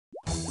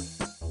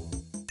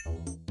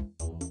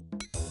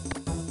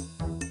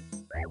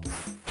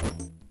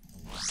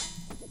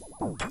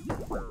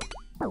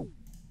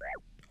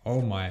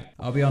Oh my,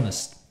 I'll be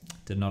honest.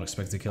 Did not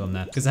expect to kill him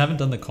there. Because I haven't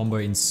done the combo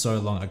in so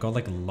long, I got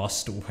like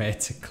lost where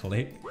to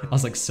click. I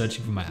was like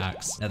searching for my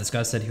axe. Now this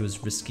guy said he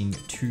was risking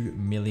 2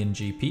 million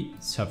GP.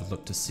 Let's have a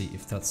look to see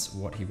if that's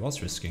what he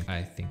was risking.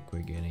 I think we're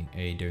getting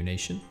a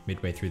donation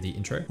midway through the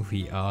intro.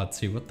 We are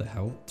to, what the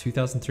hell?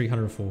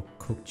 2,304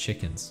 cooked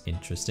chickens.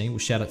 Interesting. We'll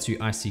shout out to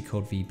Icy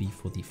Cold VB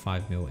for the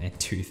 5 mil and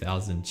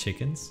 2,000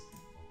 chickens.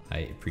 I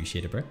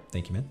appreciate it, bro.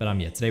 Thank you, man. But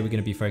yeah, today we're going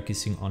to be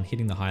focusing on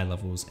hitting the higher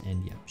levels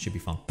and yeah, should be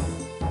fun.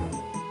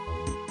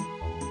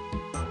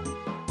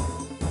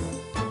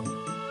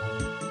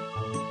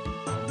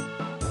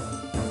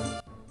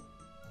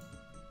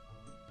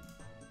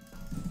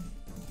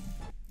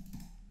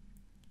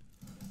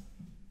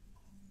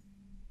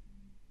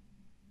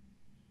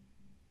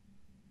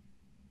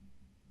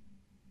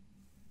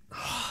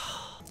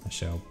 I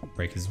shall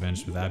break his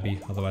bench with Abby,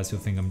 otherwise he'll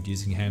think I'm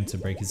using ham to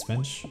break his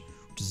bench,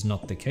 which is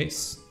not the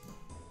case.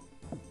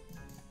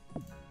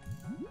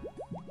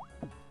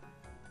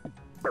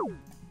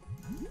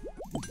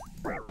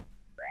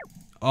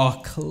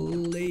 Oh,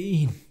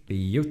 clean.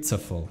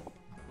 Beautiful.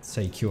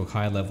 Take your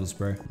high levels,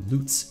 bro.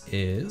 Loot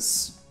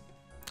is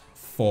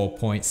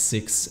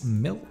 4.6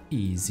 mil.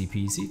 Easy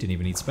peasy, didn't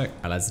even need spec.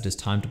 As it is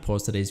time to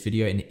pause today's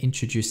video and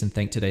introduce and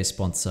thank today's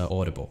sponsor,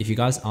 Audible. If you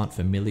guys aren't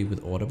familiar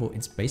with Audible,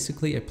 it's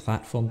basically a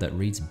platform that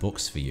reads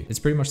books for you. It's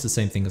pretty much the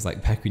same thing as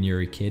like back when you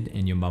were a kid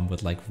and your mum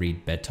would like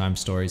read bedtime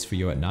stories for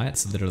you at night.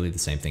 It's literally the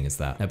same thing as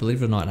that. Now,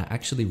 believe it or not, I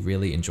actually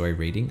really enjoy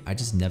reading. I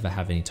just never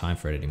have any time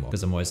for it anymore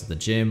because I'm always at the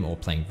gym or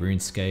playing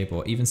RuneScape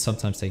or even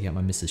sometimes taking out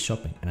my missus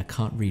shopping. And I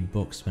can't read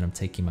books when I'm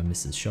taking my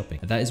missus shopping.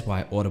 And that is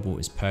why Audible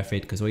is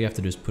perfect, because all you have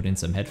to do is put in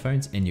some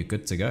headphones and you're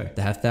good to go.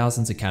 They have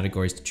thousands of categories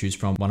to choose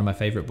from. One of my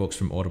favorite books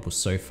from Audible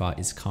so far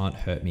is Can't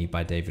Hurt Me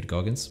by David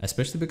Goggins,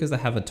 especially because they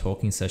have a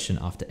talking session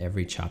after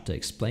every chapter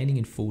explaining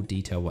in full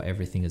detail what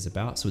everything is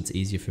about, so it's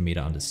easier for me to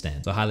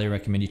understand. So I highly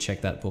recommend you check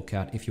that book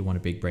out if you want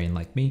a big brain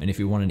like me. And if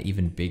you want an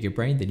even bigger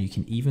brain, then you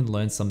can even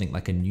learn something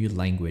like a new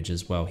language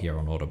as well here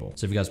on Audible.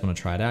 So if you guys want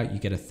to try it out, you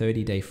get a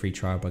 30-day free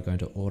trial by going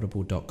to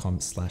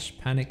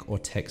audible.com/panic or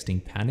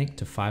texting panic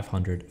to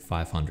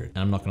 500-500. And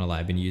I'm not gonna lie,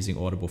 I've been using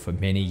Audible for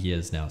many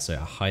years now, so I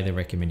highly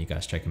recommend you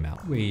guys check them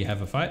out. We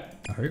have a fight,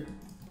 I hope.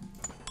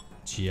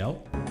 GL.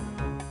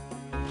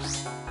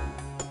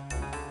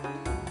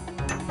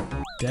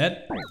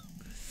 Dead.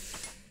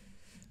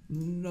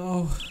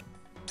 No.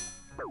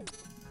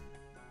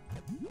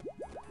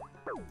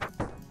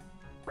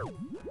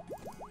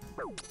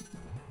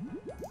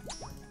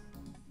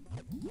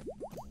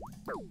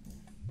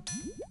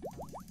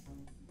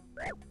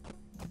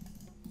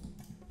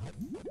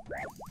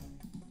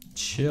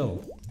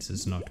 Chill. This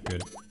is not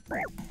good.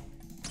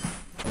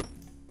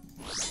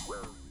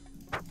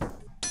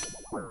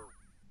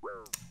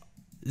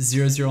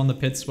 Zero on the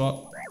pit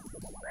swap.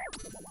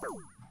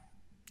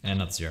 And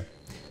not 0.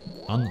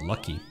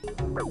 Unlucky.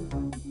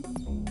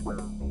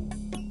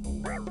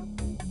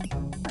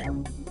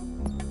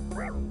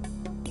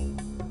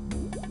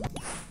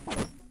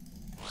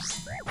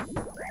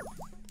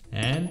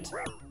 And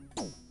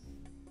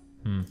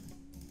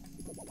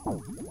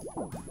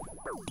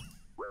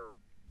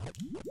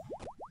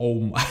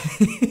oh my.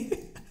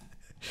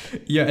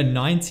 You're a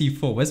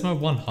 94. Where's my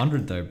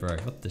 100 though, bro?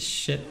 What the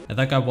shit? And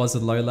that guy was a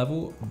low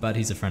level, but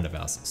he's a friend of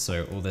ours.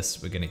 So all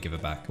this, we're gonna give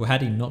it back. Well,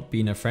 had he not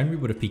been a friend, we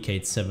would have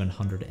PK'd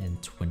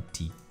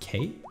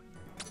 720k.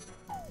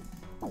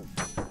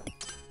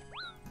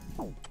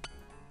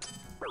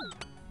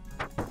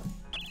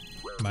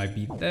 Might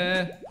be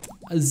there.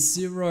 A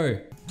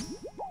 0.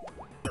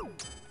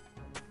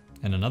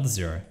 And another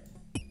 0.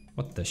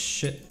 What the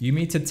shit? You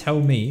mean to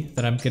tell me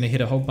that I'm gonna hit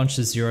a whole bunch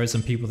of zeros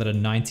on people that are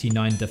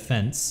 99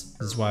 defense?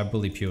 This is why I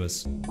bully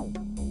Pures.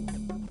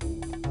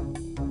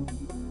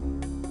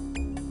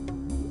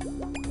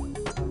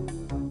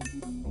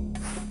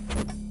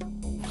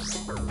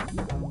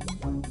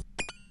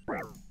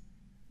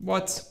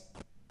 What?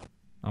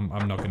 I'm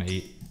not gonna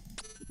eat.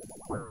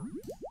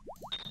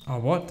 Oh,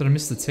 what? Did I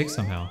miss the tick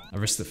somehow? I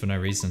risked it for no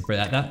reason.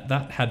 But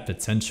that had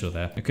potential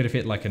there. It could have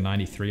hit like a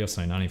 93 or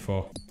something,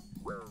 94.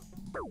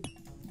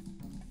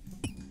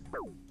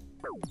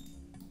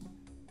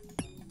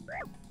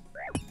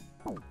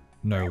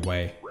 No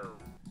way.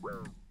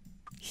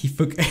 He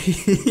forgot.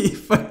 He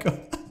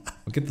forgot.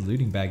 I'll get the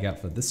looting bag out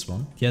for this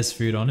one. He has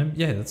food on him?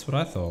 Yeah, that's what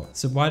I thought.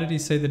 So why did he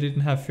say that he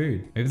didn't have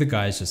food? Maybe the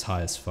guy is just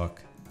high as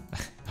fuck.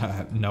 I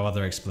have no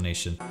other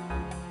explanation.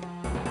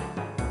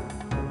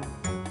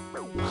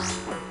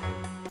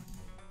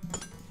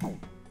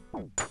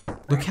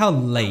 Look how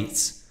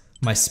late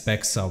my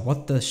specs are.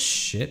 What the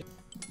shit?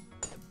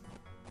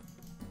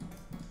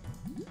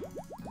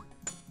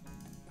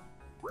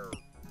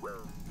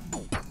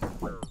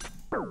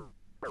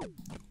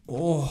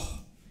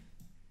 Oh,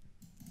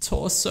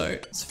 torso.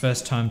 It's the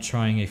first time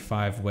trying a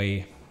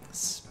 5-way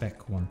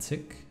spec 1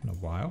 tick in a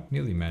while.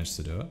 Nearly managed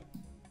to do it.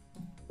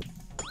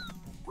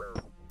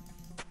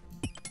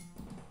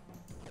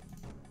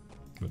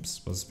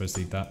 Whoops, wasn't supposed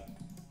to eat that.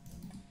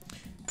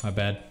 My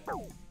bad.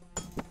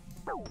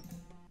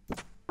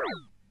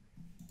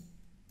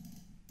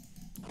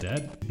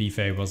 be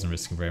fair, he wasn't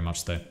risking very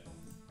much though.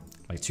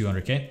 Like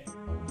 200k.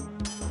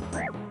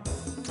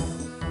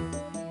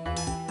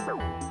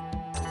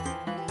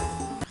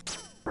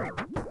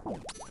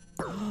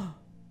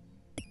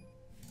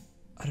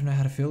 I don't know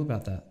how to feel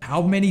about that.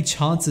 How many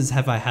chances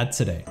have I had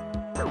today?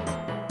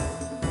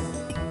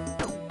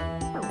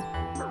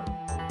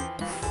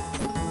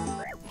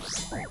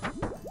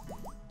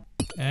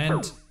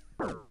 And,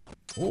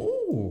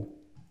 oh,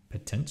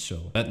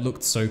 potential. That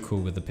looked so cool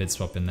with the pid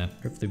swap in there.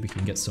 Hopefully we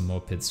can get some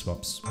more pid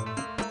swaps.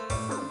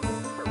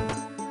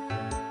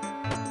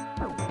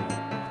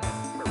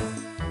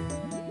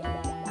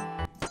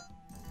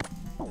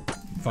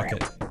 Fuck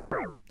it.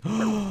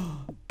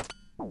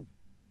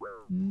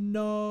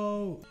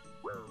 No.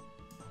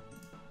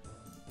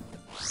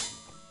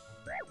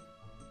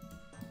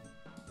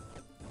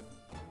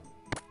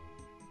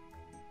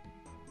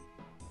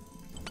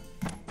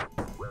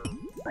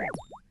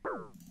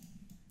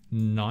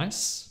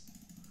 Nice.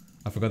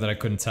 I forgot that I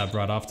couldn't tab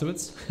right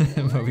afterwards,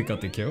 but we got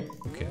the kill.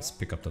 Okay, let's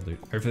pick up the loot.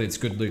 Hopefully it's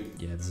good loot.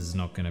 Yeah, this is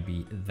not gonna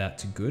be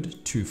that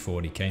good.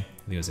 240k. I think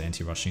it was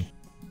anti-rushing.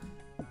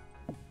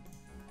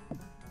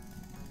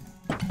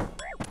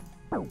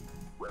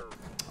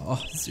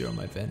 Oh, 0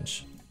 my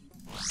bench.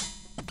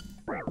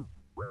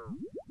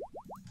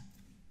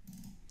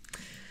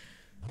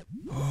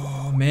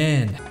 Oh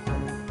man.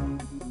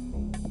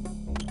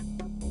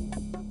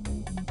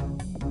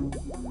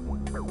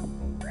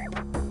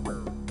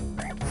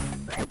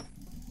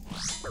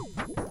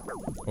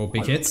 Oh,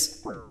 big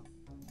hits.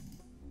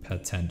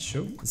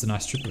 Potential. It's a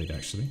nice triple lead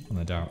actually on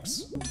the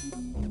Darks.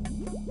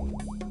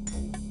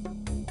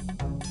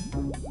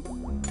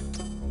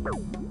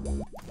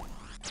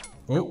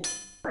 Oh.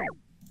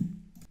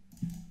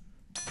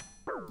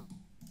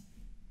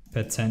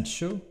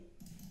 Potential.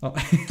 Oh.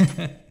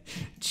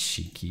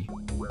 Cheeky.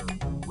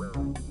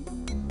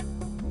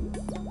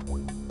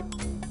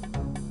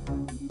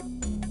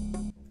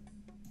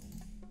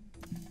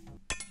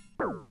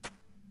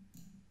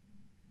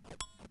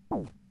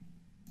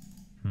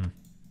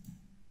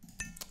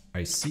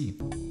 I see.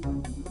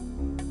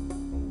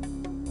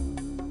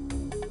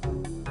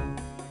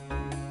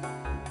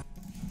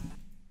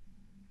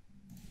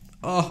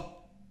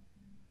 Oh.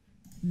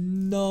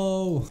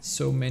 No.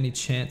 So many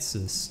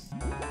chances.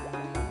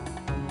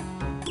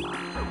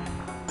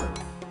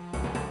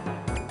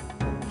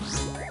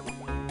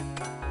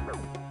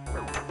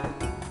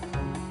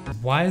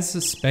 Why is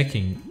this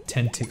specking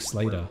 10 ticks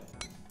later?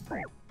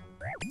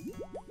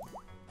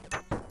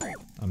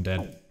 I'm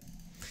dead.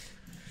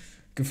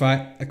 Good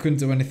fight. I couldn't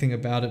do anything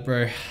about it,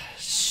 bro.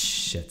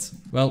 Shit.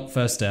 Well,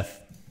 first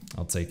death.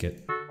 I'll take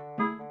it.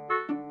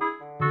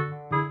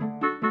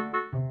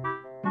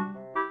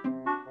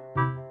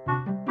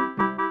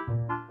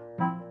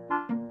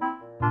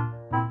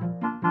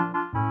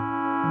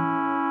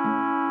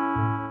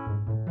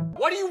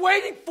 What are you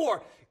waiting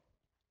for?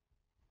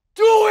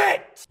 Do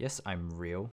it! Yes, I'm real.